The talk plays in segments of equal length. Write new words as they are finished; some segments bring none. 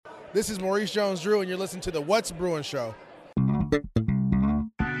This is Maurice Jones-Drew, and you're listening to the What's Brewing Show.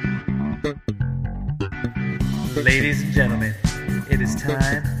 Ladies and gentlemen, it is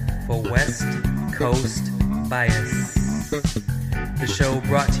time for West Coast Bias. The show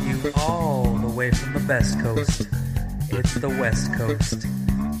brought to you all the way from the best coast. It's the West Coast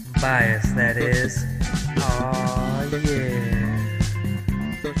Bias, that is. Aw, yeah.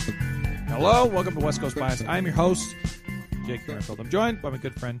 Hello, welcome to West Coast Bias. I'm your host, Jake Merrifield. I'm joined by my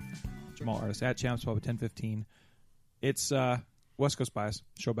good friend, Jamal Artis, at Champs Pub at 10:15. It's West Coast Bias,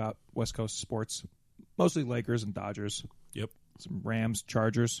 show about West Coast sports, mostly Lakers and Dodgers. Yep. Some Rams,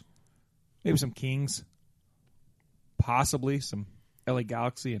 Chargers, maybe some Kings, possibly some LA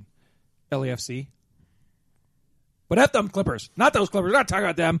Galaxy and LAFC. But F them Clippers. Not those Clippers. We're not talking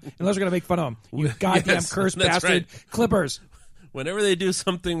about them unless we're going to make fun of them. You goddamn Yes, cursed that's bastard right. Clippers. Whenever they do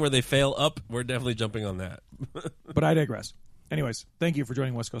something where they fail up, we're definitely jumping on that. But I digress. Anyways, thank you for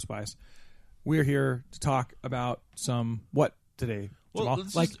joining West Coast Bias. We're here to talk about what today? Jamal?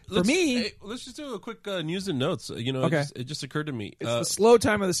 Let's just do a quick news and notes. Okay. It just occurred to me. It's the slow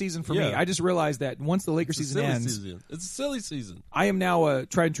time of the season for me. yeah. I just realized that once the Lakers season ends, It's a silly season. I am now a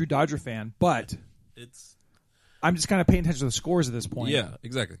tried and true Dodger fan, but I'm just kind of paying attention to the scores at this point. Yeah,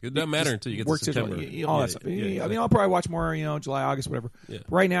 exactly. It doesn't matter until you get to September. All that stuff. I mean, I'll probably watch more, July, August, whatever. Yeah.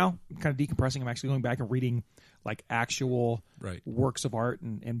 But right now, I'm kind of decompressing. I'm actually going back and reading like actual Right. works of art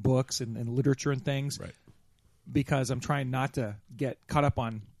and books and literature and things. Right. Because I'm trying not to get caught up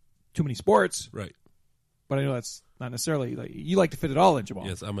on too many sports. Right. But I know that's not necessarily you like to fit it all in, Jamal.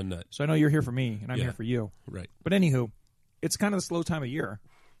 Yes, I'm a nut. So I know you're here for me and I'm Yeah. here for you. Right. But anywho, it's kind of the slow time of year.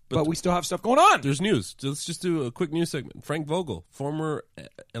 But we still have stuff going on. There's news. Let's just do a quick news segment. Frank Vogel, former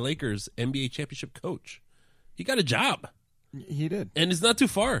Lakers NBA championship coach. He got a job. He did. And it's not too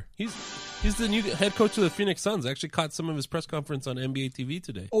far. He's the new head coach of the Phoenix Suns. I actually caught some of his press conference on NBA TV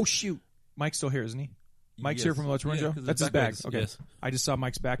today. Oh, shoot. Mike's still here, isn't he? Mike's Yes. here from Let's Run Yeah, Show? 'cause That's his his bag. backpack's- Okay. yes. I just saw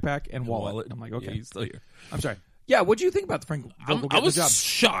Mike's backpack and wallet. I'm like, okay. Yeah, he's still here. I'm sorry. Yeah, what do you think about the Frank Vogel I getting was the job?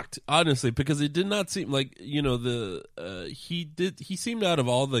 shocked, honestly, because it did not seem like he seemed out of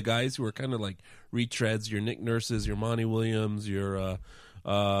all the guys who were kind of like retreads, your Nick Nurses, your Monty Williams, your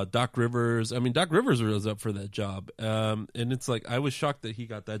Doc Rivers. I mean, Doc Rivers was up for that job, and it's like I was shocked that he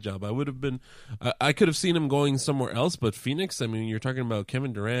got that job. I could have seen him going somewhere else, but Phoenix. I mean, you're talking about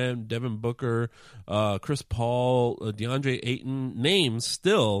Kevin Durant, Devin Booker, Chris Paul, DeAndre Ayton, names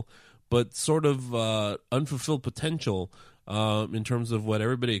still, but sort of unfulfilled potential in terms of what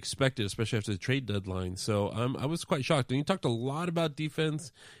everybody expected, especially after the trade deadline. So I was quite shocked. And he talked a lot about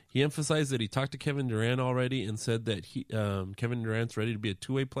defense. He emphasized that he talked to Kevin Durant already and said that Kevin Durant's ready to be a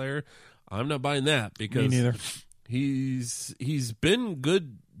two-way player. I'm not buying that because Me neither. He's been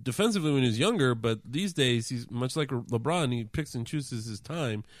good defensively when he was younger, but these days he's much like LeBron. He picks and chooses his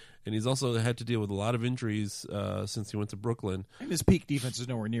time. And he's also had to deal with a lot of injuries since he went to Brooklyn. And his peak defense is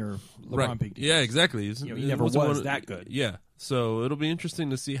nowhere near LeBron peak defense. Yeah, exactly. He never was that good. Yeah. So it'll be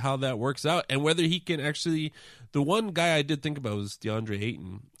interesting to see how that works out and whether he can actually. The one guy I did think about was DeAndre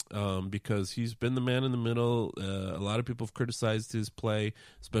Ayton because he's been the man in the middle. A lot of people have criticized his play,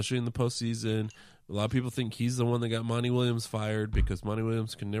 especially in the postseason. A lot of people think he's the one that got Monty Williams fired because Monty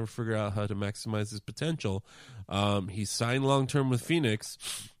Williams can never figure out how to maximize his potential. He signed long-term with Phoenix.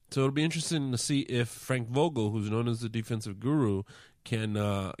 So it'll be interesting to see if Frank Vogel, who's known as the defensive guru, can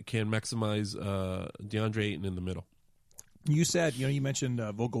maximize DeAndre Ayton in the middle. You said, you mentioned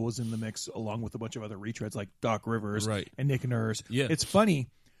Vogel was in the mix along with a bunch of other retreads like Doc Rivers Right. and Nick Nurse. Yeah. It's funny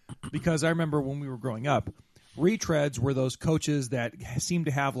because I remember when we were growing up, retreads were those coaches that seemed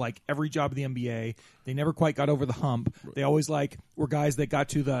to have like every job in the NBA. They never quite got over the hump. They always were guys that got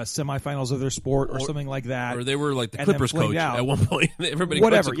to the semifinals of their sport or something like that. Or they were like the and then Clippers flinged coach out. at one point. Everybody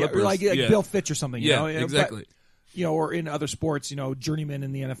Whatever, coached the yeah, Clippers. like Bill Fitch or something. Yeah, you know? exactly. But, or in other sports, journeymen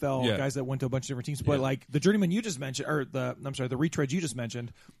in the NFL, Yeah. guys that went to a bunch of different teams. But like the journeyman you just mentioned, or the retreads you just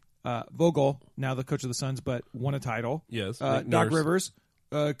mentioned, Vogel, now the coach of the Suns, but won a title. Yes, Doc Nick Nurse. Rivers,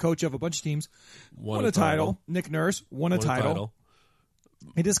 coach of a bunch of teams, won a title. Nick Nurse won a title.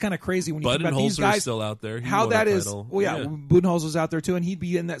 It is kind of crazy when you think about these Budenholzer's guys. still out there. He How won a that is? title. Well, yeah, Budenholzer was out there too, and he'd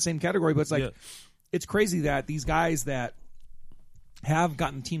be in that same category. But it's like it's crazy that these guys that have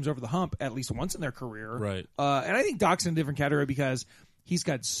gotten teams over the hump at least once in their career, Right. And I think Doc's in a different category because he's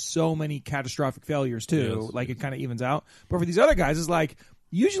got so many catastrophic failures too. Yes. Like it kind of evens out. But for these other guys, it's like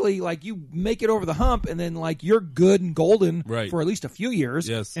usually like you make it over the hump and then like you're good and golden Right. for at least a few years.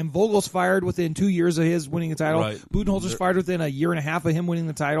 Yes. And Vogel's fired within 2 years of his winning the title. Right. Budenholzer's fired within a year and a half of him winning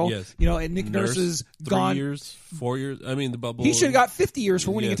the title. Yes. And Nick Nurse is 3 gone. years, 4 years. I mean, the bubble. He should have got 50 years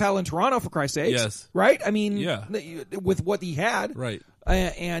for winning Yes. a title in Toronto, for Christ's sakes. Yes. Right? I mean, Yeah. with what he had. Right.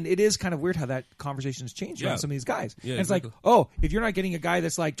 And it is kind of weird how that conversation has changed around some of these guys. Yeah, and it's like, oh, if you're not getting a guy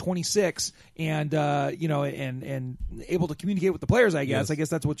that's like 26 and and able to communicate with the players, I guess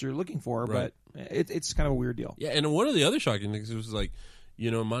that's what you're looking for. Right. But it's kind of a weird deal. Yeah, and one of the other shocking things was like,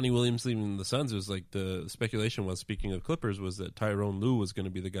 Monty Williams leaving the Suns. It was like the speculation was, speaking of Clippers, was that Tyrone Lue was going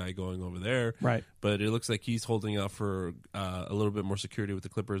to be the guy going over there. Right. But it looks like he's holding out for a little bit more security with the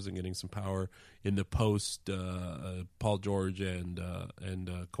Clippers and getting some power in the post Paul George and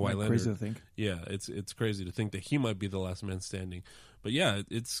Kawhi Leonard. Crazy to think. Yeah, it's crazy to think that he might be the last man standing. But yeah,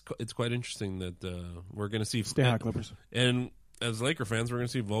 it's quite interesting that we're going to see Stay hot, Clippers. And as Laker fans, we're going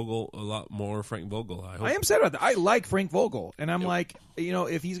to see Vogel a lot more. Frank Vogel. I am sad about that. I like Frank Vogel, and I'm like,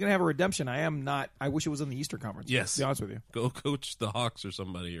 if he's going to have a redemption, I am not. I wish it was in the Eastern Conference. Yes, to be honest with you, go coach the Hawks or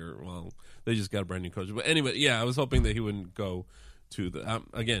somebody, they just got a brand new coach. But anyway, yeah, I was hoping that he wouldn't go to the.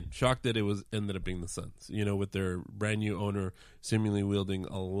 Again, shocked that it ended up being the Suns. With their brand new owner seemingly wielding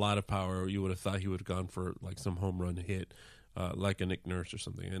a lot of power, you would have thought he would have gone for like some home run hit, like a Nick Nurse or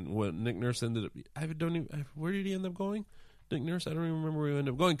something. And what Nick Nurse ended up, where did he end up going? Nick Nurse, I don't even remember where he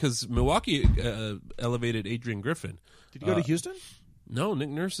ended up going, because Milwaukee elevated Adrian Griffin. Did he go to Houston? No, Nick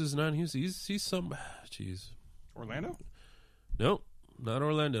Nurse is not in Houston. He's some, Orlando? No, not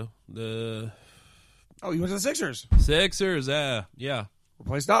Orlando. He went to the Sixers. Sixers, yeah.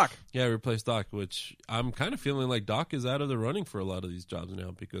 Replace Doc. Yeah, replace Doc, which I'm kind of feeling like Doc is out of the running for a lot of these jobs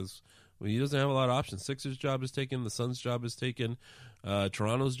now, because he doesn't have a lot of options. Sixers' job is taken. The Suns' job is taken.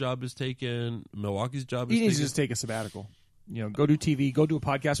 Toronto's job is taken. Milwaukee's job is taken. He needs to just take a sabbatical. Go do TV, go do a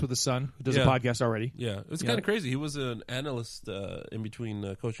podcast with his son, who does a podcast already. Yeah, it's kind of crazy. He was an analyst in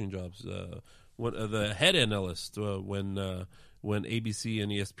between coaching jobs. The head analyst when ABC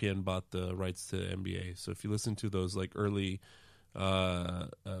and ESPN bought the rights to NBA. So if you listen to those like early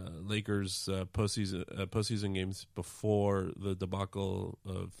Lakers postseason games before the debacle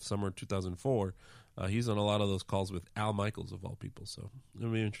of summer 2004, he's on a lot of those calls with Al Michaels of all people. So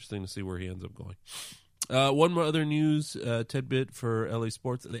it'll be interesting to see where he ends up going. One more other news tidbit for LA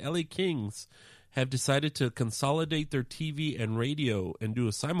sports. The LA Kings have decided to consolidate their TV and radio and do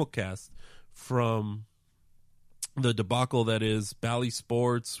a simulcast from the debacle that is Bally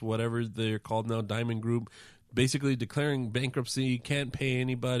Sports, whatever they're called now, Diamond Group, basically declaring bankruptcy, can't pay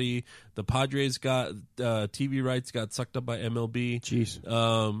anybody. The Padres got TV rights, got sucked up by MLB.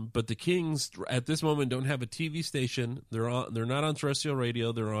 Jeez. But the Kings at this moment don't have a TV station. They're not on terrestrial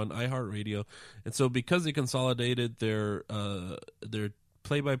radio. They're on iHeartRadio, and so because they consolidated their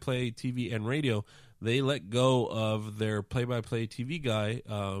play-by-play TV and radio, they let go of their play-by-play TV guy,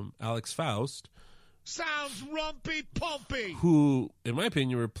 Alex Faust. Sounds rumpy-pumpy. Who, in my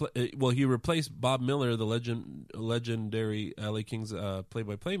opinion, he replaced Bob Miller, the legendary LA Kings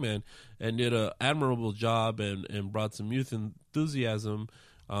play-by-play man, and did an admirable job and brought some youth enthusiasm.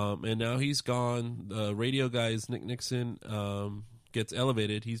 And now he's gone. The radio guy is Nick Nixon, gets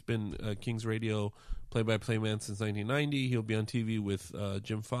elevated. He's been Kings radio play-by-play man since 1990. He'll be on TV with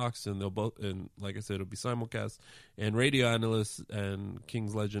Jim Fox, and like I said, it'll be simulcast. And radio analyst and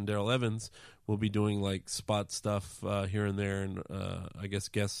Kings legend Darrell Evans will be doing like spot stuff here and there, and I guess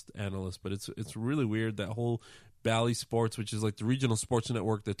guest analyst. But it's really weird, that whole Bally Sports, which is like the regional sports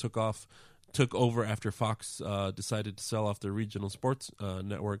network that took over after Fox decided to sell off their regional sports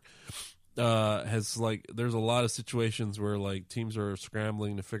network. There's a lot of situations where like teams are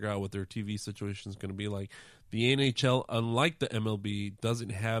scrambling to figure out what their TV situation is going to be like. The NHL, unlike the MLB, doesn't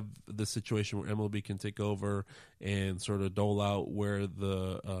have the situation where MLB can take over and sort of dole out where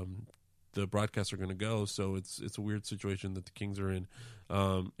the broadcasts are going to go. So it's a weird situation that the Kings are in.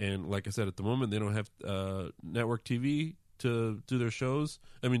 And like I said, at the moment they don't have network TV to do their shows.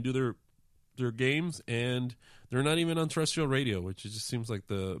 I mean, do their games, and they're not even on terrestrial radio, which it just seems like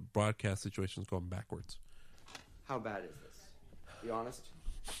the broadcast situation is going backwards. How bad is this? Be honest.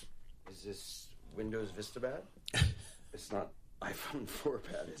 Is this Windows Vista bad? It's not iPhone 4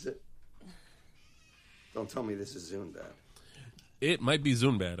 bad, is it? Don't tell me this is Zune bad. It might be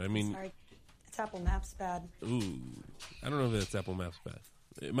Zune bad. I mean, sorry, it's Apple Maps bad. Ooh, I don't know if that's Apple Maps bad.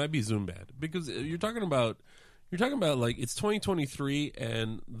 It might be Zune bad, because you're talking about like it's 2023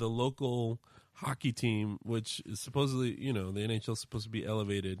 and the local hockey team, which is supposedly, the NHL is supposed to be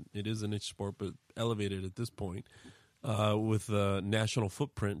elevated. It is a niche sport, but elevated at this point with the national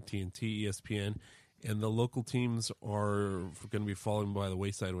footprint, TNT, ESPN, and the local teams are going to be falling by the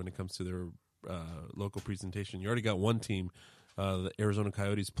wayside when it comes to their local presentation. You already got one team, the Arizona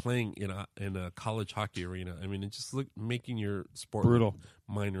Coyotes, playing in a college hockey arena. I mean, it's just making your sport brutal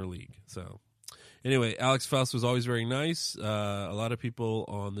minor league. So anyway, Alex Faust was always very nice. A lot of people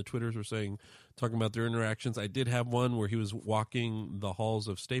on the Twitters were saying talking about their interactions. I did have one where he was walking the halls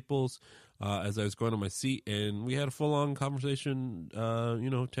of Staples as I was going to my seat, and we had a full-on conversation,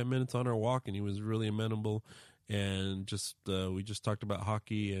 10 minutes on our walk, and he was really amenable, and we just talked about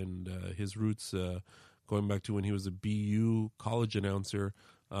hockey and his roots going back to when he was a BU college announcer,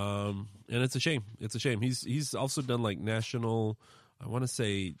 and it's a shame. It's a shame. He's also done like national, I want to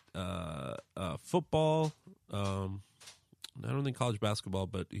say football, I don't think college basketball,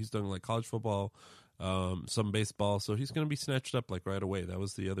 but he's done like college football, some baseball. So he's going to be snatched up like right away. That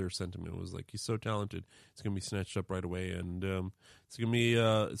was the other sentiment. Was like he's so talented, he's going to be snatched up right away, and it's going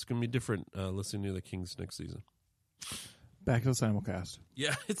to be different listening to the Kings next season. Back to the simulcast.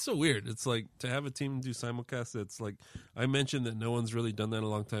 Yeah, it's so weird. It's like to have a team do simulcast. It's like I mentioned that no one's really done that in a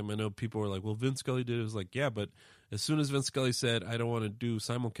long time. I know people were like, "Well, Vince Scully did." It was like, yeah, but as soon as Vince Scully said, "I don't want to do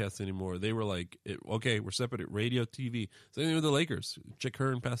simulcast anymore," they were like, "Okay, we're separated, radio, TV." Same thing with the Lakers. Chick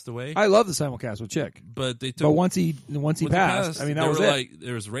Hearn passed away. I love the simulcast with Chick, but they took. But once he passed, I mean, that was it. Like,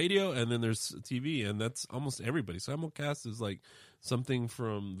 there's radio, and then there's TV, and that's almost everybody. Simulcast is like something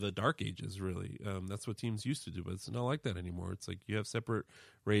from the dark ages, really. That's what teams used to do, but it's not like that anymore. It's like you have separate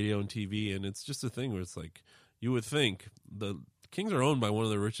radio and TV, and it's just a thing where it's like you would think the Kings are owned by one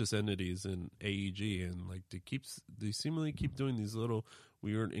of the richest entities in AEG, and like they seemingly keep doing these little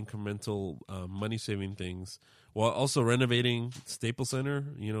weird incremental money saving things while also renovating Staples Center,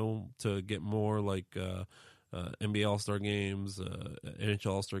 to get more like NBA All-Star games,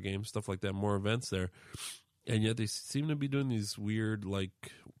 NHL All-Star games, stuff like that, more events there. And yet they seem to be doing these weird, like,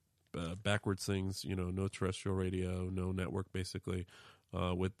 backwards things. No terrestrial radio, no network, basically,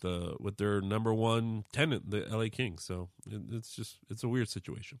 with their number one tenant, the LA Kings. So it's a weird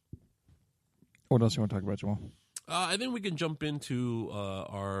situation. What else you want to talk about, Joel? I think we can jump into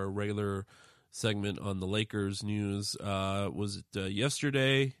our regular segment on the Lakers news. Was it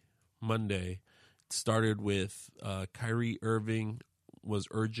yesterday, Monday? It started with Kyrie Irving was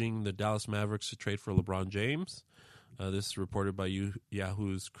urging the Dallas Mavericks to trade for LeBron James. This is reported by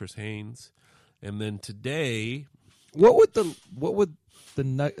Yahoo's Chris Haynes. And then today, what would the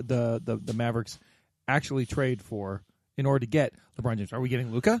Mavericks actually trade for in order to get LeBron James? Are we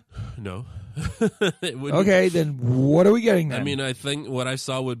getting Luka? No. Okay, then what are we getting then? I mean, I think what I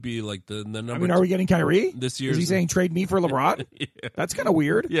saw would be like the number. I mean, are we getting Kyrie this year? Is he saying trade me for LeBron? Yeah. That's kind of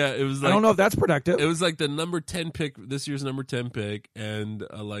weird. Yeah, it was. Like, I don't know if that's productive. It was like the number 10 pick, this year's number 10 pick, and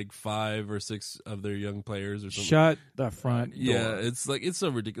like 5 or 6 of their young players or something. Shut the front door. Yeah, it's like it's so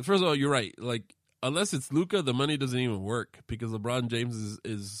ridiculous. First of all, you're right. Like, unless it's Luka, the money doesn't even work because LeBron James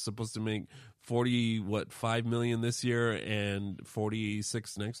is supposed to make $5 million this year and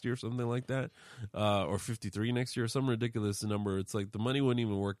 46 next year, something like that, or 53 next year, some ridiculous number. It's like the money wouldn't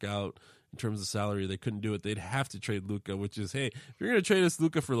even work out in terms of salary. They couldn't do it. They'd have to trade Luka, which is, hey, if you're going to trade us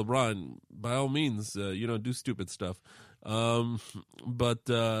Luka for LeBron, by all means, do stupid stuff. But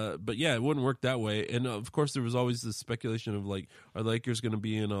yeah, it wouldn't work that way. And of course, there was always this speculation of like, are the Lakers going to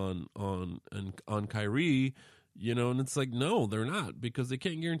be in on Kyrie? And it's like, no, they're not, because they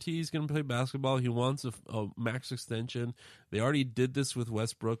can't guarantee he's going to play basketball. He wants a max extension. They already did this with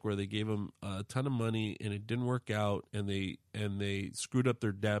Westbrook, where they gave him a ton of money and it didn't work out, and they screwed up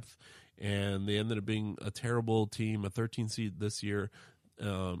their depth, and they ended up being a terrible team, a 13 seed this year,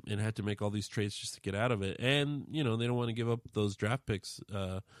 and had to make all these trades just to get out of it. And they don't want to give up those draft picks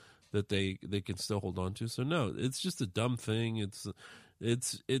that they can still hold on to. So no, it's just a dumb thing.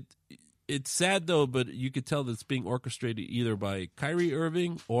 It's sad, though, but you could tell that it's being orchestrated either by Kyrie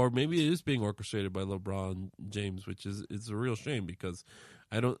Irving or maybe it is being orchestrated by LeBron James, which is a real shame because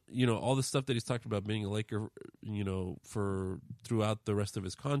I don't, all the stuff that he's talked about being a Laker, for throughout the rest of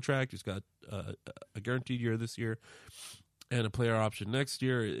his contract. He's got a guaranteed year this year and a player option next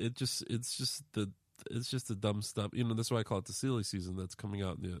year. It's just the dumb stuff. That's why I call it the silly season that's coming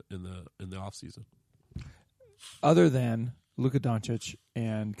out in the off season. Other than Luka Doncic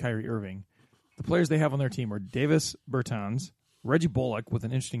and Kyrie Irving, the players they have on their team are Davis Bertans, Reggie Bullock with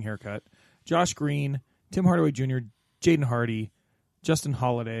an interesting haircut, Josh Green, Tim Hardaway Jr., Jaden Hardy, Justin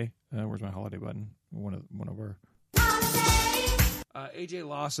Holiday. Where's my Holiday button? One of our AJ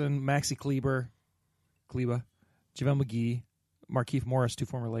Lawson, Maxi Kleber, JaVale McGee, Markieff Morris, 2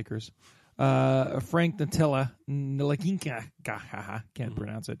 former Lakers, Frank Ntilikina, can't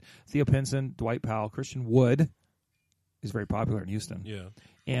pronounce it, Theo Pinson, Dwight Powell, Christian Wood. Is very popular in Houston. Yeah.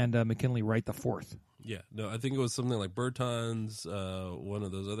 And McKinley Wright the fourth. Yeah. No, I think it was something like Bertans, one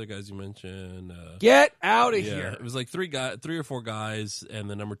of those other guys you mentioned. Get out of here. It was like 3 or 4 guys and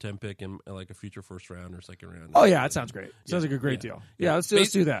the number 10 pick and like a future first round or second round. Oh, yeah, that sounds great. Sounds like a great deal. Yeah, let's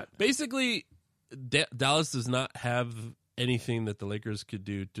do that. Basically, Dallas does not have anything that the Lakers could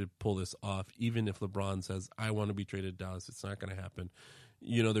do to pull this off. Even if LeBron says, "I want to be traded to Dallas," it's not going to happen.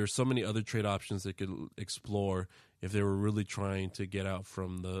 There's so many other trade options they could explore if they were really trying to get out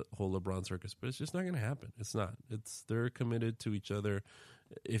from the whole LeBron circus. But it's just not going to happen. It's not. They're committed to each other.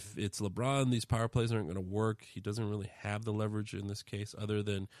 If it's LeBron, these power plays aren't going to work. He doesn't really have the leverage in this case other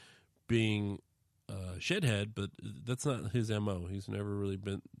than being a shithead, but that's not his MO. He's never really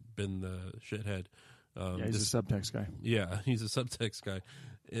been the shithead. He's a subtext guy. Yeah, he's a subtext guy.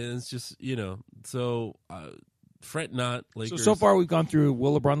 And it's just, so fret not, Lakers. So far we've gone through,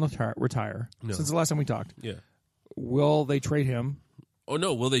 will LeBron retire? No. Since the last time we talked. Yeah. Will they trade him? Oh,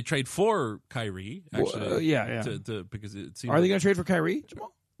 no. Will they trade for Kyrie? Actually, yeah. Because it seems Are they going to trade for Kyrie,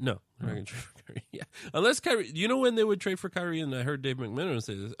 Jamal? No, they're not going to trade for Kyrie. Yeah. Unless Kyrie, when they would trade for Kyrie, and I heard Dave McMenamin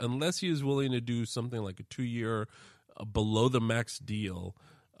say this, unless he is willing to do something like a 2-year below the max deal,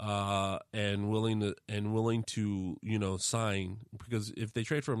 and willing to sign, because if they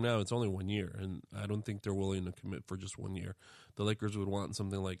trade for him now, it's only 1 year, and I don't think they're willing to commit for just 1 year. The Lakers would want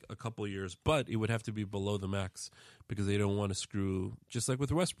something like a couple of years, but it would have to be below the max because they don't want to screw, just like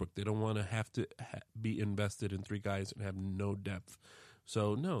with Westbrook, they don't want to have to be invested in 3 guys and have no depth.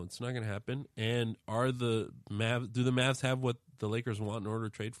 So no, it's not going to happen. And do the Mavs have what the Lakers want in order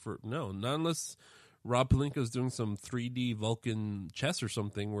to trade for? No, not unless Rob Pelinka is doing some 3D Vulcan chess or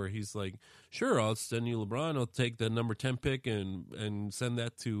something where he's like, sure, I'll send you LeBron. I'll take the number 10 pick and send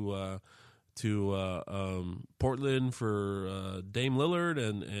that to Portland for Dame Lillard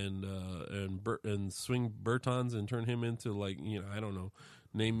and swing Bertans and turn him into I don't know,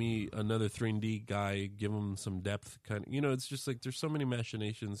 name me another 3D guy, give him some depth kind of, it's just like there's so many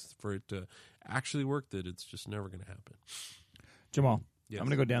machinations for it to actually work that it's just never going to happen. Jamal, Yes. I'm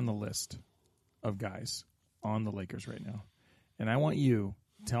going to go down the list of guys on the Lakers right now. And I want you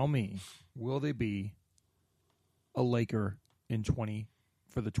to tell me, will they be a Laker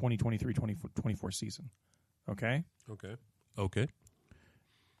for the 2023-2024 season? Okay? Okay.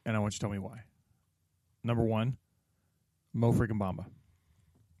 And I want you to tell me why. Number 1, Mo freaking Bamba.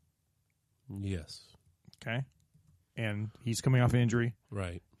 Yes. Okay? And he's coming off an injury.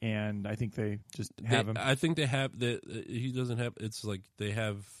 Right. And I think they just have him. I think they have he doesn't have. It's like they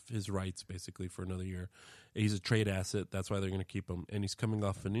have his rights basically for another year. He's a trade asset. That's why they're going to keep him. And he's coming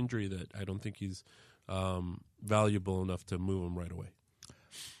off an injury that I don't think he's valuable enough to move him right away.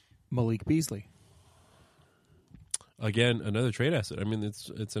 Malik Beasley. Again, another trade asset. I mean,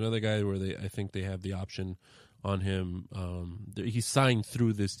 it's another guy where I think they have the option on him. He's signed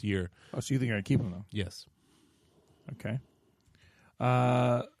through this year. Oh, so you think they're going to keep him though? Yes. Okay.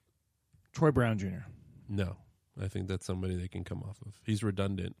 Troy Brown Jr. No, I think that's somebody they can come off of. He's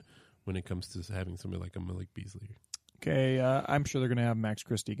redundant when it comes to having somebody like a Malik Beasley. Okay, I'm sure they're going to have Max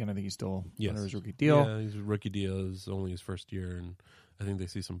Christie again. I think he's still under his rookie deal. Yeah, his rookie deal is only his first year, and I think they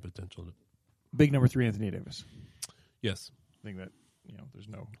see some potential in it. Big number 3, Anthony Davis. Yes. I think that there's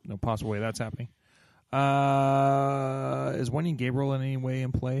no possible way that's happening. Is Wendy Gabriel in any way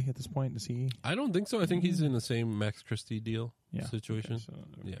in play at this point? Is he? I don't think so. I think he's in the same Max Christie deal situation. Okay, so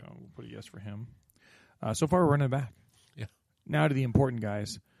there we go. We'll put a yes for him. So far, we're running it back. Yeah. Now to the important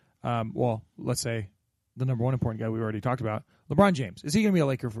guys. Well, let's say the number 1 important guy we already talked about, LeBron James. Is he going to be a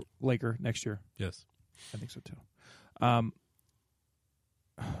Laker next year? Yes. I think so too.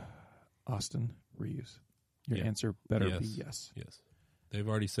 Austin Reeves. Your answer better be yes. Yes. They've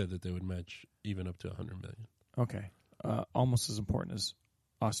already said that they would match even up to $100 million. Okay. Almost as important as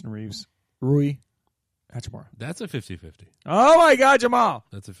Austin Reeves. Rui Hachimura. That's a 50-50. Oh, my God, Jamal.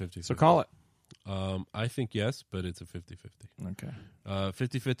 That's a 50-50. So call it. I think yes, but it's a 50-50. Okay.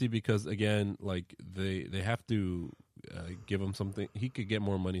 50-50 because, again, like they have to give him something. He could get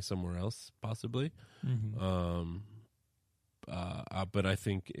more money somewhere else, possibly. Mm-hmm. But I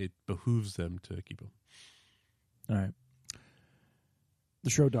think it behooves them to keep him. All right. The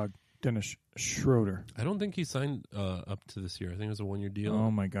show dog, Dennis Schroeder. I don't think he signed up to this year. I think it was a 1-year deal.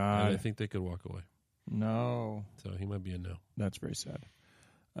 Oh, my God. And I think they could walk away. No. So he might be a no. That's very sad.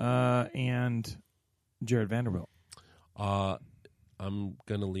 And Jared Vanderbilt. I'm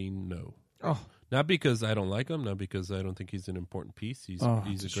going to lean no. Oh. Not because I don't like him, not because I don't think he's an important piece. He's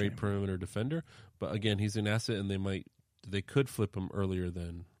a great perimeter defender. But, again, he's an asset, and they could flip him earlier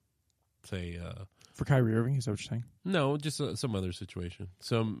than, say... For Kyrie Irving, is that what you're saying? No, just some other situation.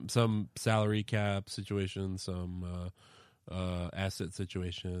 Some salary cap situation, some asset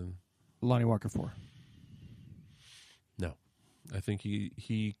situation. Lonnie Walker 4. No. I think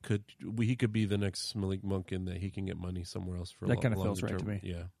he could be the next Malik Monk in that he can get money somewhere else for that kind of feels right to me.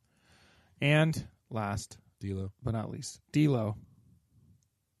 Yeah. And last, D'Lo, but not least, D'Lo.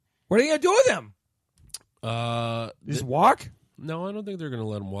 What are you gonna do with him? Just walk? No, I don't think they're going to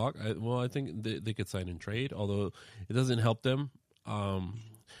let him walk. I think they could sign and trade, although it doesn't help them.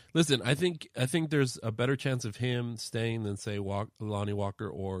 Listen, I think there's a better chance of him staying than, say, Lonnie Walker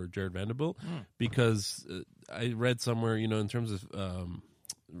or Jared Vanderbilt, because I read somewhere, in terms of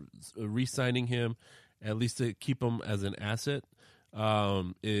re-signing him, at least to keep him as an asset,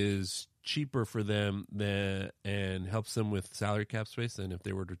 is cheaper for them and helps them with salary cap space than if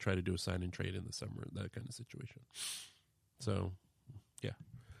they were to try to do a sign and trade in the summer, that kind of situation. So, yeah.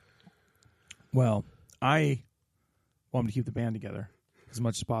 Well, I want them to keep the band together as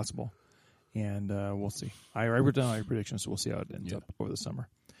much as possible, and we'll see. I wrote down my predictions, so we'll see how it ends up over the summer.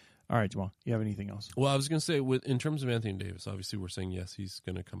 All right, Jamal, you have anything else? Well, I was going to say, in terms of Anthony Davis, obviously we're saying yes, he's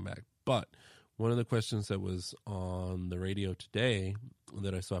going to come back. But one of the questions that was on the radio today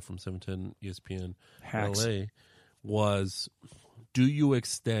that I saw from 710 ESPN Hacks. LA was, do you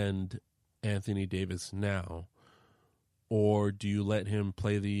extend Anthony Davis now, or do you let him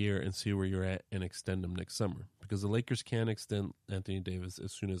play the year and see where you're at and extend him next summer? Because the Lakers can extend Anthony Davis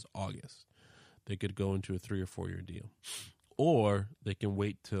as soon as August. They could go into a 3 or 4 year deal. Or they can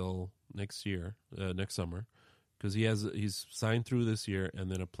wait till next year, next summer, because he's signed through this year and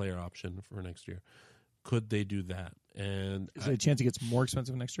then a player option for next year. Could they do that? And is there a chance it gets more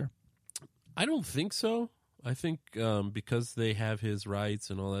expensive next year? I don't think so. I think because they have his rights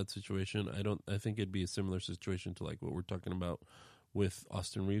and all that situation, I think it'd be a similar situation to like what we're talking about with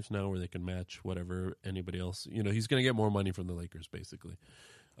Austin Reeves now, where they can match whatever anybody else. He's going to get more money from the Lakers, basically.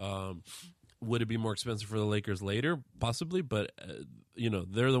 Would it be more expensive for the Lakers later? Possibly, but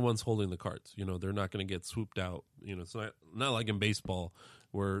they're the ones holding the cards. They're not going to get swooped out. It's not like in baseball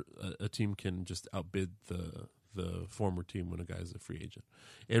where a team can just outbid the former team when a guy's a free agent.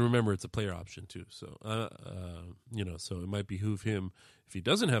 And remember, it's a player option too. So, so it might behoove him, if he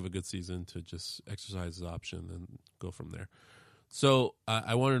doesn't have a good season, to just exercise his option and go from there. So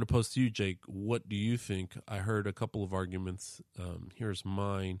I wanted to pose to you, Jake, what do you think? I heard a couple of arguments. Here's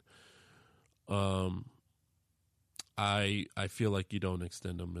mine. I feel like you don't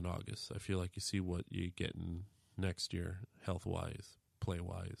extend him in August. I feel like you see what you get in next year, health-wise,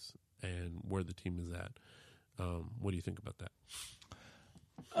 play-wise, and where the team is at. What do you think about that?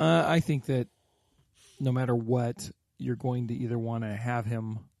 I think that no matter what, you're going to either want to have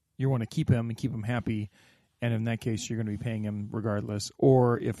him, you want to keep him and keep him happy, and in that case, you're going to be paying him regardless.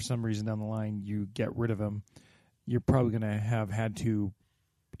 Or if for some reason down the line you get rid of him, you're probably going to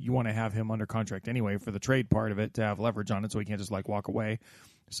you want to have him under contract anyway for the trade part of it to have leverage on it, so he can't just walk away.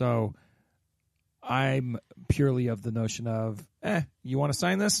 So I'm purely of the notion of, you want to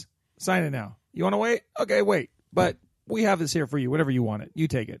sign this? Sign it now. You want to wait? Okay, wait. But we have this here for you. Whatever you want it, you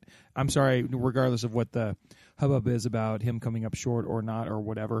take it. I'm sorry, regardless of what the hubbub is about him coming up short or not or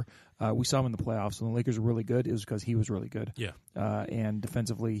whatever. We saw him in the playoffs. When the Lakers were really good, it was because he was really good. Yeah. And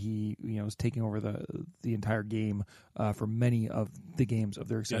defensively, he was taking over the entire game for many of the games of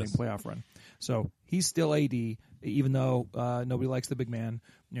their exciting playoff run. So he's still AD, even though nobody likes the big man.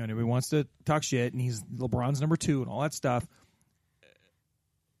 Nobody wants to talk shit, and he's LeBron's number 2 and all that stuff.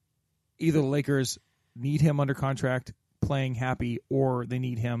 Either the Lakers need him under contract, playing happy, or they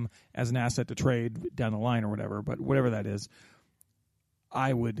need him as an asset to trade down the line or whatever. But whatever that is,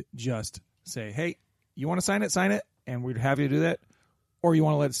 I would just say, hey, you want to sign it, and we'd have you do that. Or you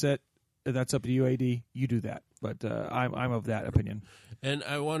want to let it sit, that's up to you, AD. You do that. But I'm of that opinion. And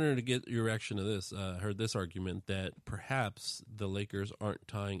I wanted to get your reaction to this. I heard this argument that perhaps the Lakers aren't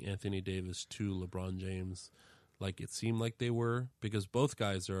tying Anthony Davis to LeBron James like it seemed like they were, because both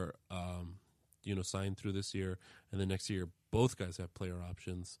guys are signed through this year, and the next year both guys have player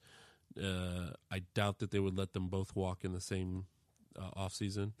options. I doubt that they would let them both walk in the same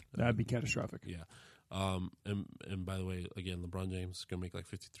offseason. That'd be catastrophic. Yeah. And by the way, again, LeBron James is going to make like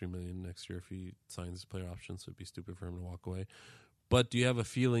 $53 million next year if he signs his player option, so it'd be stupid for him to walk away. But do you have a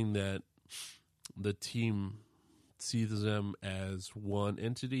feeling that the team sees them as one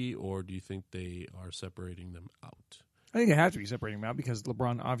entity, or do you think they are separating them out? I think they have to be separating them out because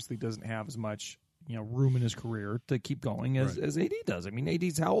LeBron obviously doesn't have as much room in his career to keep going as AD does. I mean,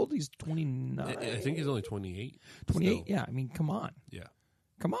 AD's how old? He's 29. I think he's only 28. 28? Still. Yeah. I mean, come on. Yeah.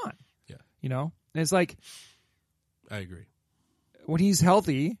 Come on. Yeah. And it's like, I agree. When he's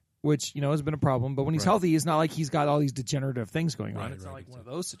healthy, which has been a problem, but when he's healthy, it's not like he's got all these degenerative things going on. It's not like one of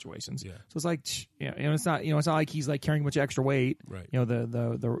those situations. Yeah. So it's like, it's not like he's like carrying a bunch of extra weight. Right.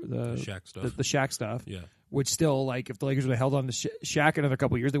 The Shaq stuff. The Shaq stuff. Yeah. Which still, like, if the Lakers would have held on to Shaq another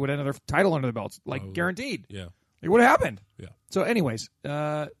couple of years, they would have another title under the belts, guaranteed. Yeah. Like, what happened? Yeah. So, anyways,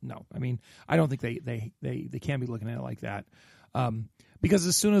 no. I mean, I don't think they can be looking at it like that, because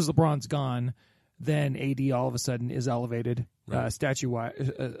as soon as LeBron's gone, then AD all of a sudden is elevated Right.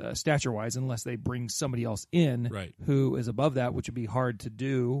 stature-wise, unless they bring somebody else in Right. who is above that, which would be hard to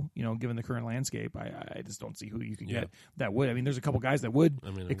do, given the current landscape. I just don't see who you can Yeah. get that would. I mean, there's a couple guys that would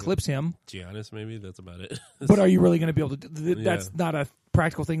eclipse him, Giannis, maybe that's about it. but are you really going to be able to do that's Yeah. not a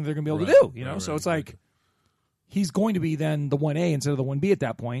practical thing they're going to be able Right. to do, Right, So right, it's like exactly. he's going to be then the 1A instead of the 1B at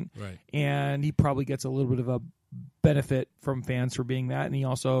that point. Right. And he probably gets a little bit of a benefit from fans for being that, and he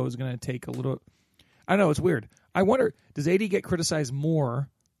also is going to take a little. I don't know. It's weird. I wonder, does AD get criticized more?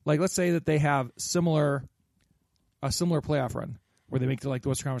 Like, let's say that they have a similar playoff run where they make the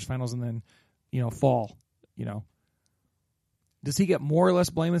Western Conference Finals and then, fall. Does he get more or less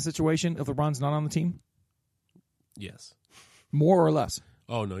blame in the situation if LeBron's not on the team? Yes. More or less?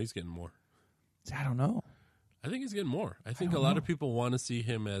 Oh no, he's getting more. I don't know. I think he's getting more. I think a lot of people want to see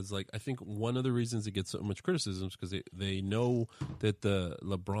him as I think one of the reasons he gets so much criticism is because they know that the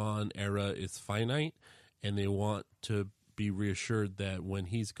LeBron era is finite, and they want to be reassured that when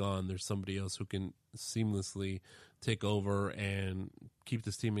he's gone, there's somebody else who can seamlessly take over and keep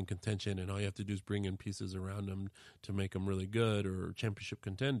this team in contention, and all you have to do is bring in pieces around him to make them really good or championship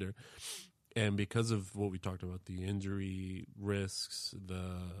contender. And because of what we talked about, the injury risks,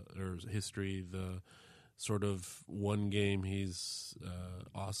 or history, the sort of one game he's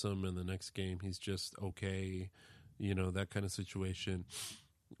awesome and the next game he's just okay, that kind of situation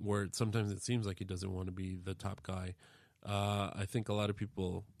where sometimes it seems like he doesn't want to be the top guy. I think a lot of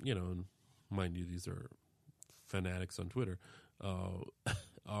people, and mind you, these are fanatics on Twitter,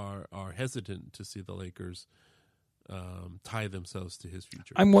 are hesitant to see the Lakers tie themselves to his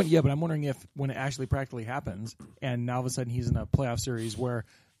future. But I'm wondering if when it actually practically happens, and now all of a sudden he's in a playoff series where,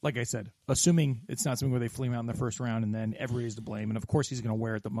 like I said, assuming it's not something where they flee him out in the first round and then everybody's to blame, and of course he's going to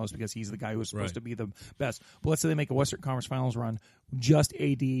wear it the most because he's the guy who's supposed to be the best. But let's say they make a Western Conference Finals run, just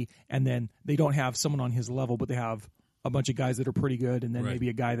AD, and then they don't have someone on his level, but they have a bunch of guys that are pretty good, and then maybe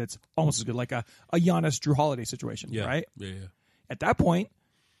a guy that's almost as good, like a Giannis Drew Holiday situation, right? Yeah. At that point,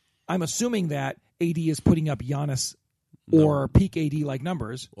 I'm assuming that AD is putting up Giannis or peak AD like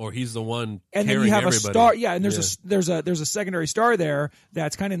numbers, or he's the one, and then you have everybody. a star. Yeah, and there's a secondary star there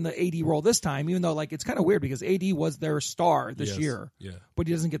that's kind of in the AD role this time, even though it's kind of weird because AD was their star this year, but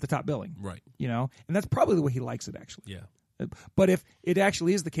he doesn't get the top billing, right? And that's probably the way he likes it actually. Yeah. But if it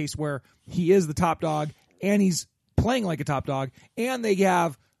actually is the case where he is the top dog and he's playing like a top dog, and they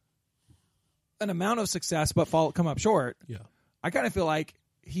have an amount of success but come up short, I kind of feel like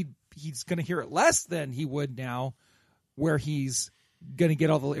he's going to hear it less than he would now, where he's going to get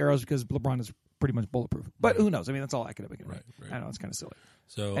all the arrows because LeBron is pretty much bulletproof. But who knows? I mean, that's all academic. Right. I know it's kind of silly.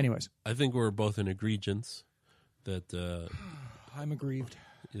 So, anyways, I think we're both in agreement that I'm aggrieved.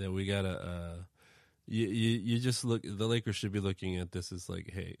 that we gotta. You just look. The Lakers should be looking at this as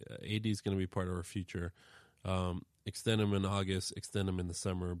like, hey, AD is going to be part of our future. Extend him in August, extend him in the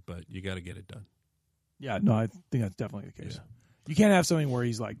summer, but you got to get it done. Yeah, no, I think that's definitely the case. Yeah. You can't have something where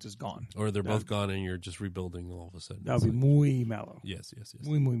he's just gone. Or they're both gone and you're just rebuilding all of a sudden. That would be muy malo. Yes.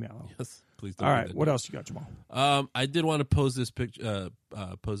 Muy malo. Yes, please don't. All do right, that. what else you got, Jamal? I did want to pose this picture,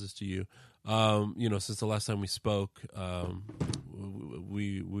 pose this to you. Since the last time we spoke,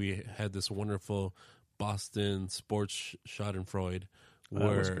 we had this wonderful Boston sports Schadenfreude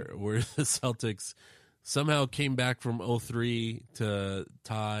where the Celtics somehow came back from 0-3 to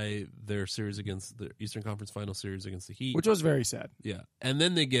tie their series against the Eastern Conference Final series against the Heat, which was very sad. Yeah, and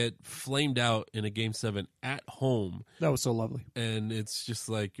then they get flamed out in a Game 7 at home. That was so lovely. And it's just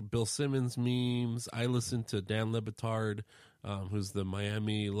like Bill Simmons memes. I listened to Dan Le Batard, who's the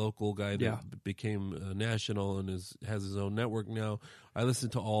Miami local guy that became national and has his own network now. I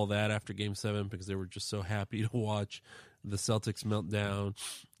listened to all that after Game 7 because they were just so happy to watch the Celtics meltdown.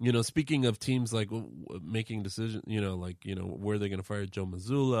 Speaking of teams making decisions, where they're going to fire Joe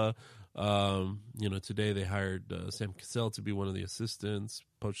Mazzulla. Today they hired Sam Cassell to be one of the assistants,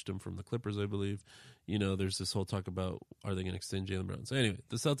 poached him from the Clippers, I believe. There's this whole talk about are they going to extend Jaylen Brown. So anyway,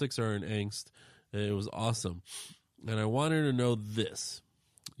 the Celtics are in angst. It was awesome. And I wanted to know this.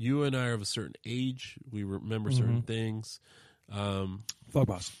 You and I are of a certain age. We remember certain things. Fuck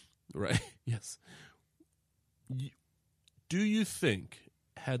boss. Right, yes. Do you think,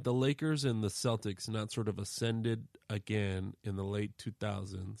 had the Lakers and the Celtics not sort of ascended again in the late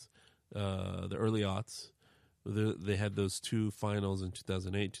 2000s, the early aughts, they had those two finals in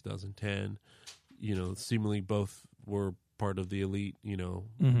 2008, 2010, seemingly both were part of the elite,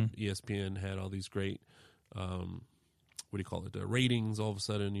 ESPN had all these great, ratings all of a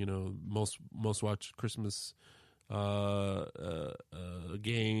sudden, most watched Christmas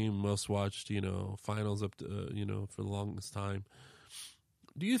game, most watched, finals up to, for the longest time.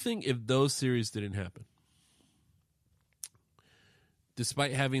 Do you think if those series didn't happen,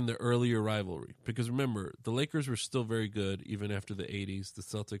 despite having the earlier rivalry, because remember, the Lakers were still very good even after the 80s. The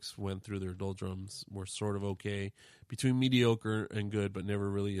Celtics went through their doldrums, were sort of okay, between mediocre and good, but never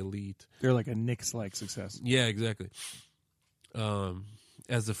really elite. They're like a Knicks-like success. Yeah, exactly.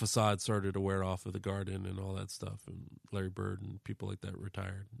 As the facade started to wear off of the Garden and all that stuff, and Larry Bird and people like that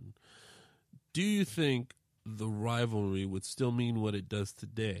retired. Do you think the rivalry would still mean what it does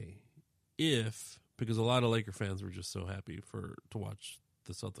today if, because a lot of Laker fans were just so happy to watch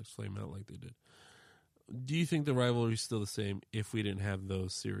the Celtics flame out like they did. Do you think the rivalry is still the same if we didn't have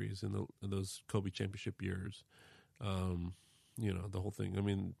those series in those Kobe championship years? The whole thing. I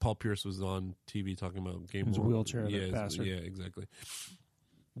mean, Paul Pierce was on TV talking about game his wheelchair. Yeah, exactly.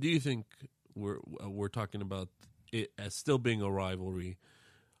 Do you think we're talking about it as still being a rivalry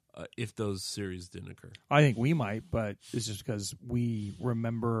if those series didn't occur? I think we might, but it's just because we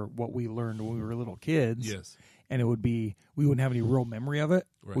remember what we learned when we were little kids. Yes. And we wouldn't have any real memory of it.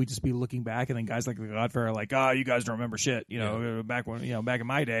 Right. We'd just be looking back, and then guys like the Godfather are like, you guys don't remember shit, back in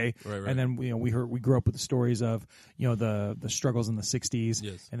my day. Right. And then we grew up with the stories of the struggles in the '60s,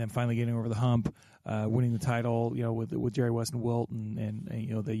 yes, and then finally getting over the hump, winning the title, with Jerry West and Wilt, and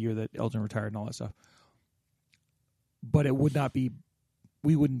the year that Elgin retired and all that stuff. But it would not be.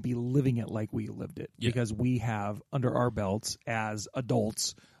 We wouldn't be living it like we lived it because we have under our belts as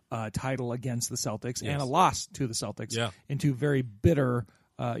adults title against the Celtics and a loss to the Celtics in two very bitter,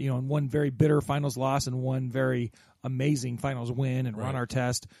 in one very bitter finals loss and one very amazing finals win. And Ron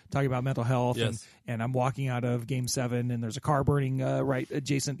Artest talking about mental health, and I'm walking out of Game 7 and there's a car burning right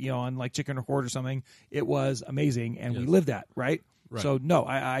adjacent, on like Chicken or Court or something. It was amazing, and we lived that, right? So no,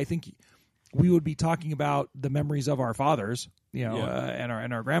 I think we would be talking about the memories of our fathers, and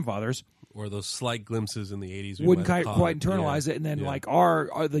our grandfathers. Or those slight glimpses in the 80s. Wouldn't quite internalize it, and then like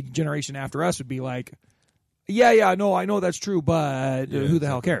the generation after us would be like, no, I know that's true, but who the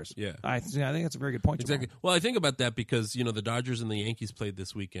hell cares? Yeah. I think that's a very good point. Exactly. Jamal. Well, I think about that because, the Dodgers and the Yankees played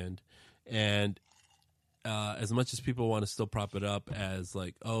this weekend, and as much as people want to still prop it up as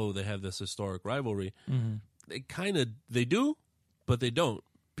like, oh, they have this historic rivalry, they do, but they don't,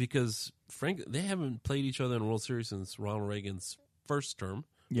 because frankly, they haven't played each other in a World Series since Ronald Reagan's first term.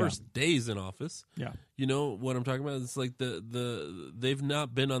 First days in office. Yeah. You know what I'm talking about? It's like they've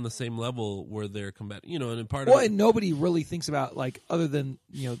not been on the same level where they're combating, and part of and nobody really thinks about, like, other than,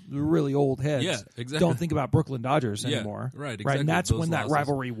 the really old heads. Yeah, exactly. Don't think about Brooklyn Dodgers anymore. Right, exactly. Right. And that's when that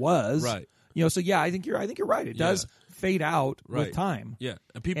rivalry was. Right. So I think you're right. It does fade out with time. Yeah.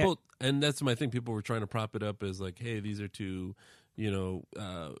 And that's my thing. People were trying to prop it up as like, hey, these are two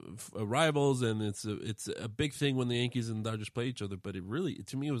rivals, and it's a big thing when the Yankees and Dodgers play each other. But it really,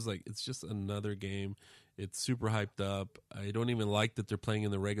 to me, it was like, it's just another game. It's super hyped up. I don't even like that they're playing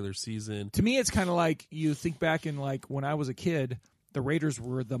in the regular season. To me, it's kind of like you think back in like when I was a kid, the Raiders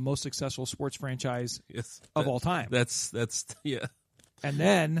were the most successful sports franchise of all time. That's And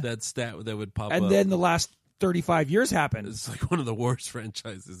then that stat that would pop up. And then the last 35 years happened. It's like one of the worst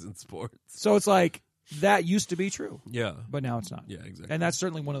franchises in sports. So it's like, that used to be true. Yeah. But now it's not. Yeah, exactly. And that's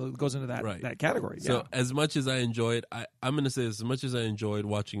certainly goes into that category. So as much as I enjoyed, I'm going to say this, as much as I enjoyed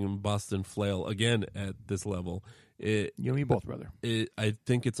watching Boston flail again at this level, you and me both, brother. I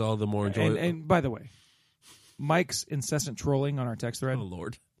think it's all the more enjoyable. And by the way, Mike's incessant trolling on our text thread. Oh,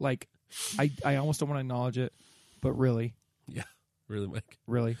 Lord. Like, I almost don't want to acknowledge it, but really. Yeah. Really, Mike.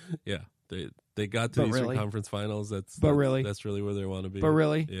 Really. Yeah. They got to the Eastern Conference Finals. That's really where they want to be. But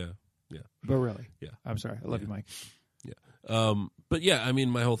really. Yeah. Yeah. But really. Yeah. I'm sorry. I love you, Mike. Yeah. But yeah, I mean,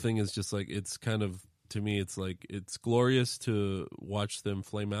 my whole thing is just like, it's kind of, to me, it's like, it's glorious to watch them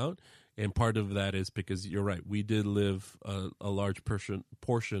flame out. And part of that is because you're right. We did live a large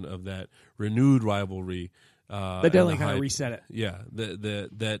portion of that renewed rivalry. That definitely kind of reset it. Yeah.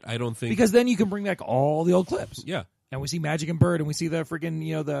 That I don't think. Because then you can bring back all the old clips. Yeah. And we see Magic and Bird, and we see the freaking,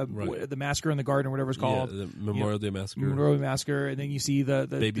 the massacre in the garden, or whatever it's called. Yeah, the Memorial Day Massacre. Memorial Day Massacre, and then you see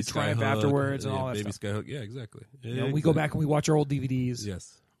the triumph afterwards and all that Baby stuff. Skyhook, yeah, exactly. We go back and we watch our old DVDs.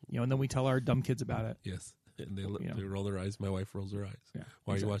 Yes. And then we tell our dumb kids about it. Yes. And they roll their eyes. My wife rolls her eyes. Yeah,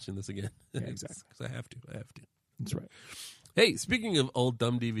 why are you watching this again? Yeah, exactly. Because I have to. That's right. Hey, speaking of old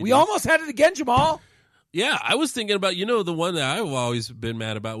dumb DVDs. We almost had it again, Jamal. Yeah, I was thinking about, the one that I've always been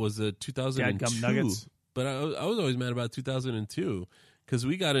mad about was 2002. Dadgum Nuggets. But I was always mad about 2002 because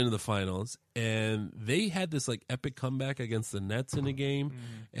we got into the finals and they had this like epic comeback against the Nets in a game,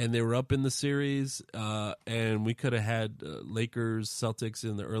 and they were up in the series, and we could have had Lakers Celtics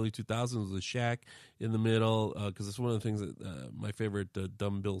in the early 2000s with Shaq in the middle, because it's one of the things that my favorite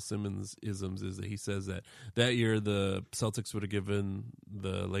dumb Bill Simmons isms is that he says that year the Celtics would have given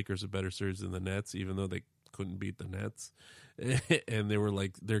the Lakers a better series than the Nets, even though they couldn't beat the Nets. And they were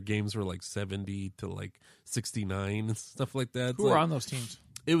like, their games were like 70 to like 69 and stuff like that. Who were on those teams?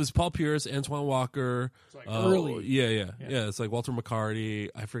 It was Paul Pierce, Antoine Walker. Like early. Yeah. It's like Walter McCarty.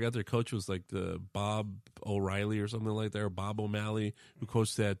 I forgot their coach was like the Bob O'Reilly or something like that, or Bob O'Malley, who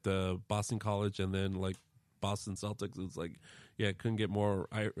coached at Boston College and then like Boston Celtics. It was like, yeah, couldn't get more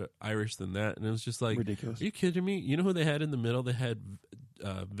Irish than that. And it was just like, ridiculous. Are you kidding me? You know who they had in the middle? They had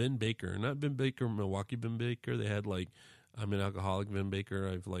Vin Baker. Not Vin Baker, Milwaukee Vin Baker. They had like, I'm an alcoholic, Vin Baker.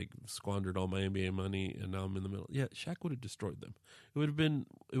 I've like squandered all my NBA money, and now I'm in the middle. Yeah, Shaq would have destroyed them. It would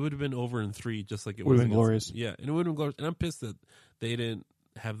have been over in 3, just like it would was. have been glorious. Yeah, and it would have been glorious. And I'm pissed that they didn't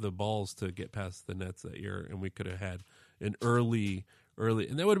have the balls to get past the Nets that year, and we could have had an early,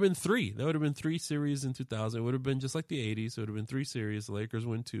 and that would have been 3. That would have been 3 series in 2000. It would have been just like the 80s. It would have been 3 series. The Lakers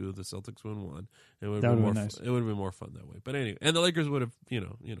win 2, the Celtics win 1. It would have been more. Nice. It would have been more fun that way. But anyway, and the Lakers would have, you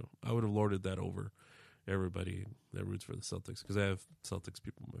know, I would have lorded that over everybody that roots for the Celtics, because I have Celtics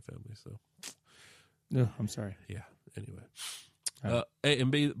people in my family. So, No, I'm sorry. yeah. Anyway, Right. hey,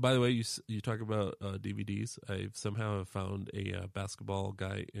 and by the way, you talk about DVDs. I've somehow found a basketball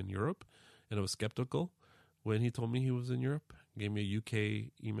guy in Europe, and I was skeptical when he told me he was in Europe. Gave me a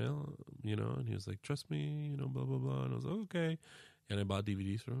UK email, and he was like, "Trust me, blah blah blah." And I was like, "Okay," and I bought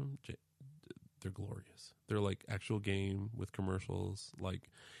DVDs from him. They're glorious. They're like actual game with commercials. Like,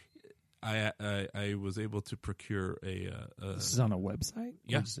 I was able to procure a. This is on a website?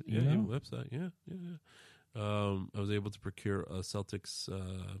 Yeah, website. Yeah. I was able to procure a Celtics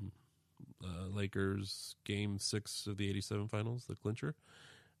Lakers Game 6 of the '87 Finals, the clincher.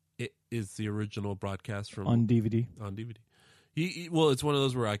 It is the original broadcast from on DVD. On DVD. Well, it's one of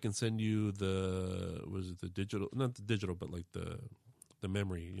those where I can send you the digital, not the digital, but like the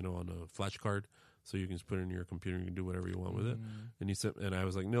memory, on a flash card. So you can just put it in your computer and you can do whatever you want with it. And I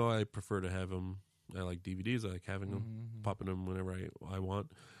was like, no, I prefer to have them. I like DVDs. I like having them, popping them whenever I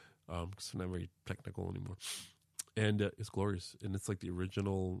want. Because I'm not very technical anymore. And it's glorious. And it's like the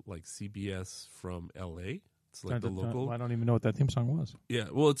original like CBS from LA. It's like the local. I don't even know what that theme song was. Yeah,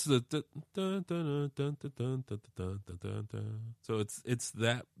 well, it's the so it's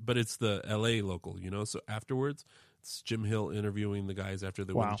that, but it's the LA local, So afterwards, it's Jim Hill interviewing the guys after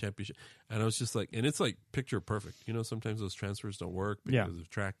they win the championship, and I was just like, and it's like picture perfect. Sometimes those transfers don't work because of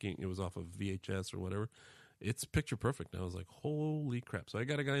tracking. It was off of VHS or whatever. It's picture perfect. And I was like, holy crap! So I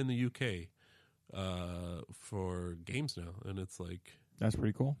got a guy in the UK for games now, and it's like that's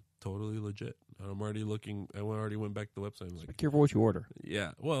pretty cool. Totally legit. I'm already looking. I already went back to the website. I'm like, be careful what you order.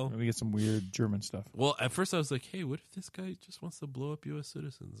 Yeah. Well, let me get some weird German stuff. Well, at first I was like, hey, what if this guy just wants to blow up U.S.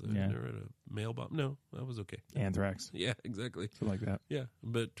 citizens? And they're at a mail bomb. No, that was okay. Anthrax. Yeah, exactly. Something like that. Yeah,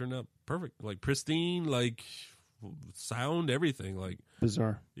 but it turned out perfect. Like pristine, like sound, everything. Like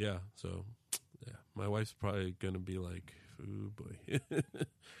bizarre. Yeah. So, yeah, my wife's probably going to be like, oh, boy.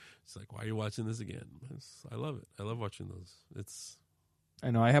 It's like, why are you watching this again? I love it. I love watching those. I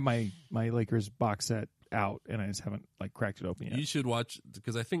know. I have my Lakers box set out, and I just haven't cracked it open yet. You should watch,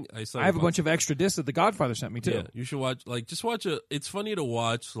 because I think I saw. I have a bunch of extra discs that The Godfather sent me too. Yeah, you should watch. Just watch a. It's funny to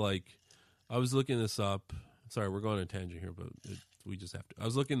watch. I was looking this up. Sorry, we're going on a tangent here, but we just have to. I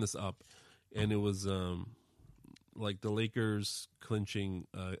was looking this up, and it was the Lakers clinching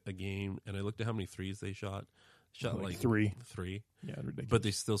a game, and I looked at how many threes they shot. Shot like three. Yeah, ridiculous. But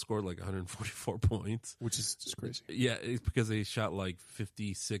they still scored 144 points, which is just crazy. Yeah, it's because they shot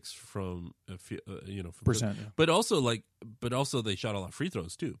 56 from percent. Yeah. But also they shot a lot of free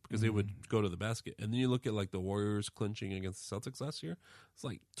throws too, because they would go to the basket. And then you look at the Warriors clinching against the Celtics last year. It's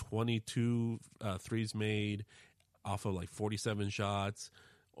 22 threes made off of 47 shots,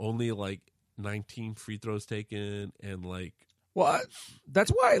 only 19 free throws taken, and Well, that's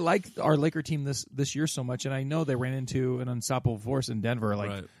why I like our Laker team this year so much, and I know they ran into an unstoppable force in Denver.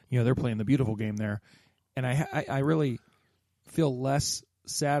 Right. They're playing the beautiful game there, and I really feel less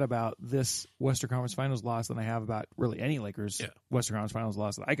sad about this Western Conference Finals loss than I have about really any Lakers Western Conference Finals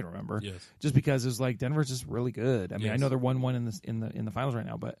loss that I can remember. Yes. Just because it's Denver's just really good. I mean, yes. I know they're 1-1 in the finals right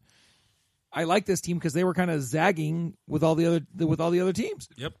now, but I like this team because they were kind of zagging with all the other teams.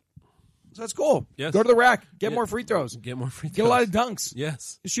 Yep. So that's cool. Yes. Go to the rack. Get more free throws. Get more free throws. Get a lot of dunks.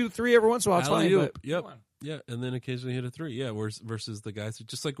 Yes. Shoot a three every once in a while. It's fine. But yep. Yeah, and then occasionally hit a three. Yeah, versus the guys,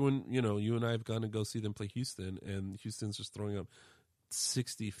 just like when you and I have gone to go see them play Houston, and Houston's just throwing up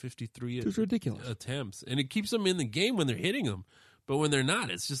 60, 53 It's ridiculous. attempts. And it keeps them in the game when they're hitting them. But when they're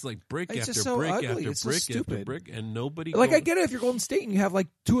not, it's just like brick It's after just so brick ugly. after It's brick just after stupid. brick, and nobody. Like, goes, I get it if you're Golden State and you have like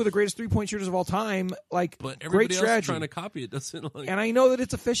two of the greatest 3-point shooters of all time. Like, but great everybody else strategy. is trying to copy it. Doesn't like. And I know that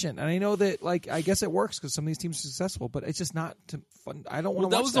it's efficient, and I know that like I guess it works because some of these teams are successful, but it's just not fun. I don't want to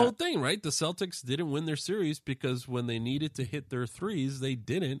That watch was the whole thing, right? The Celtics didn't win their series because when they needed to hit their threes, they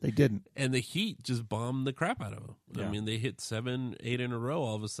didn't. They didn't. And the Heat just bombed the crap out of them. Yeah. I mean, they hit 7, 8 in a row.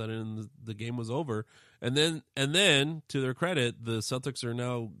 All of a sudden, the game was over. And then, to their credit, the Celtics are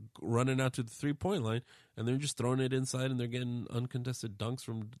now running out to the 3-point line, and they're just throwing it inside, and they're getting uncontested dunks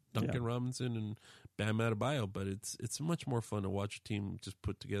from Duncan Robinson and Bam Adebayo. But it's much more fun to watch a team just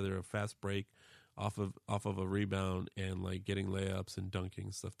put together a fast break off of a rebound and like getting layups and dunking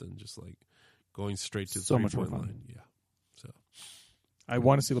and stuff than just like going straight to the So much more 3-point fun. line. Yeah. So. I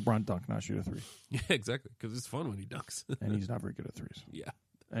want to see LeBron dunk, not shoot a three, Yeah, exactly. Because it's fun when he dunks. and he's not very good at threes. Yeah.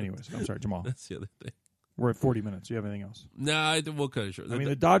 Anyways, I'm sorry, Jamal. That's the other thing. We're at 40 minutes. Do you have anything else? Nah, we'll cut it short. I mean,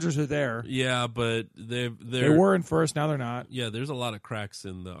 the Dodgers are there. Yeah, but they were in first. Now they're not. Yeah, there's a lot of cracks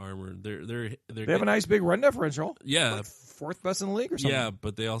in the armor. They have a nice big run differential. Yeah, Like fourth best in the league or something. yeah,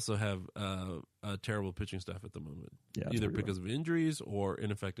 but they also have a terrible pitching staff at the moment. Yeah, that's either pretty because of injuries or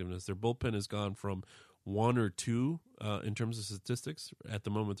ineffectiveness. Their bullpen has gone from 1 or 2 in terms of statistics. At the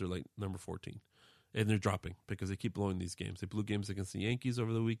moment, they're like number 14. And they're dropping because they keep blowing these games. They blew games against the Yankees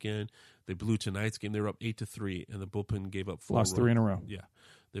over the weekend. They blew tonight's game. They were up 8-3, and the bullpen gave up 4. Lost 3 in a row. Yeah,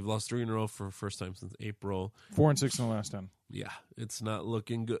 they've lost 3 in a row for the first time since April. 4-6 in the last 10. Yeah, it's not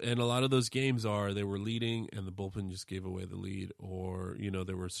looking good. And a lot of those games they were leading, and the bullpen just gave away the lead, or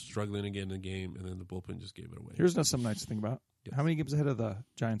they were struggling again in the game, and then the bullpen just gave it away. Here's some nights to think about. Yes. How many games ahead of the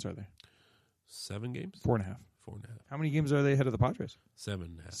Giants are they? 7 games. 4.5. 4.5. How many games are they ahead of the Padres?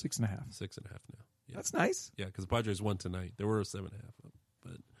 7.5. 6.5. 6.5 now. Yeah. That's nice. Yeah, because the Padres won tonight. They were 7.5 up,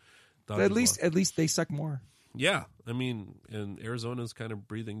 but But Dodgers at least they suck more. yeah, I mean, and Arizona's kind of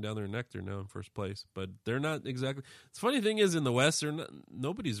breathing down their neck. They're now in first place, but they're not exactly. The funny thing is, in the West,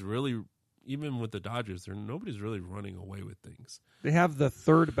 nobody's really, even with the Dodgers, nobody's really running away with things. They have the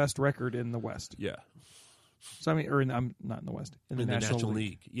third best record in the West. Yeah, So I mean, I'm not in the West. In the National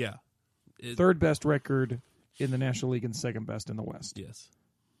League. Yeah, Third best record in the National League and second best in the West yes,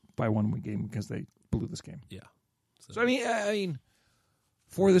 by 1 game because they blew this game. yeah. So I mean,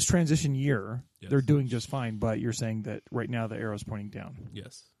 for this transition year, Yes. they're doing just fine. But you're saying that right now the arrow's pointing down.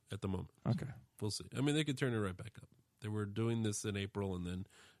 Yes, at the moment. Okay. We'll see. I mean, they could turn it right back up. They were doing this in April, and then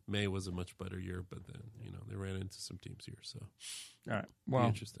May was a much better year. But then they ran into some teams here, so All right. be Well,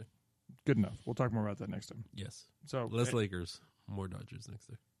 interesting. good enough. We'll talk more about that next time. Yes, So less Lakers, more Dodgers next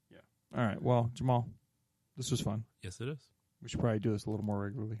year. All right. Well, Jamal, this was fun. Yes, it is. We should probably do this a little more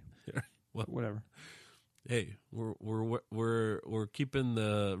regularly. Well, Whatever. hey, we're keeping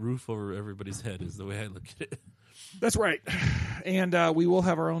the roof over everybody's head is the way I look at it. That's right. And we will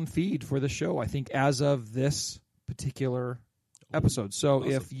have our own feed for the show, I think, as of this particular episode. So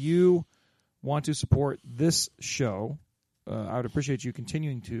awesome. if you want to support this show, I would appreciate you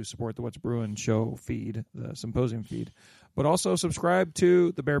continuing to support the What's Brewing show feed, the Symposium feed, but also subscribe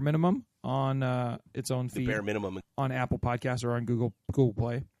to The Bare Minimum on its own feed. Bare minimum. On Apple Podcasts or on Google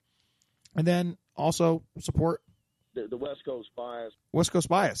Play. And then also support the West Coast Bias. West Coast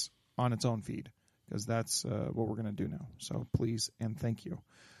Bias on its own feed, because that's what we're going to do now. So please and thank you.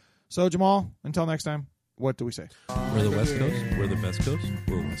 So Jamal, until next time, what do we say? We're the West Coast. We're the best coast.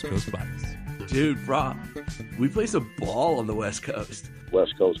 We're West Coast Bias. Dude, Rob, we play some ball on the West Coast.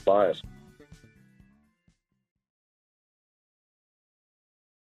 West Coast Bias.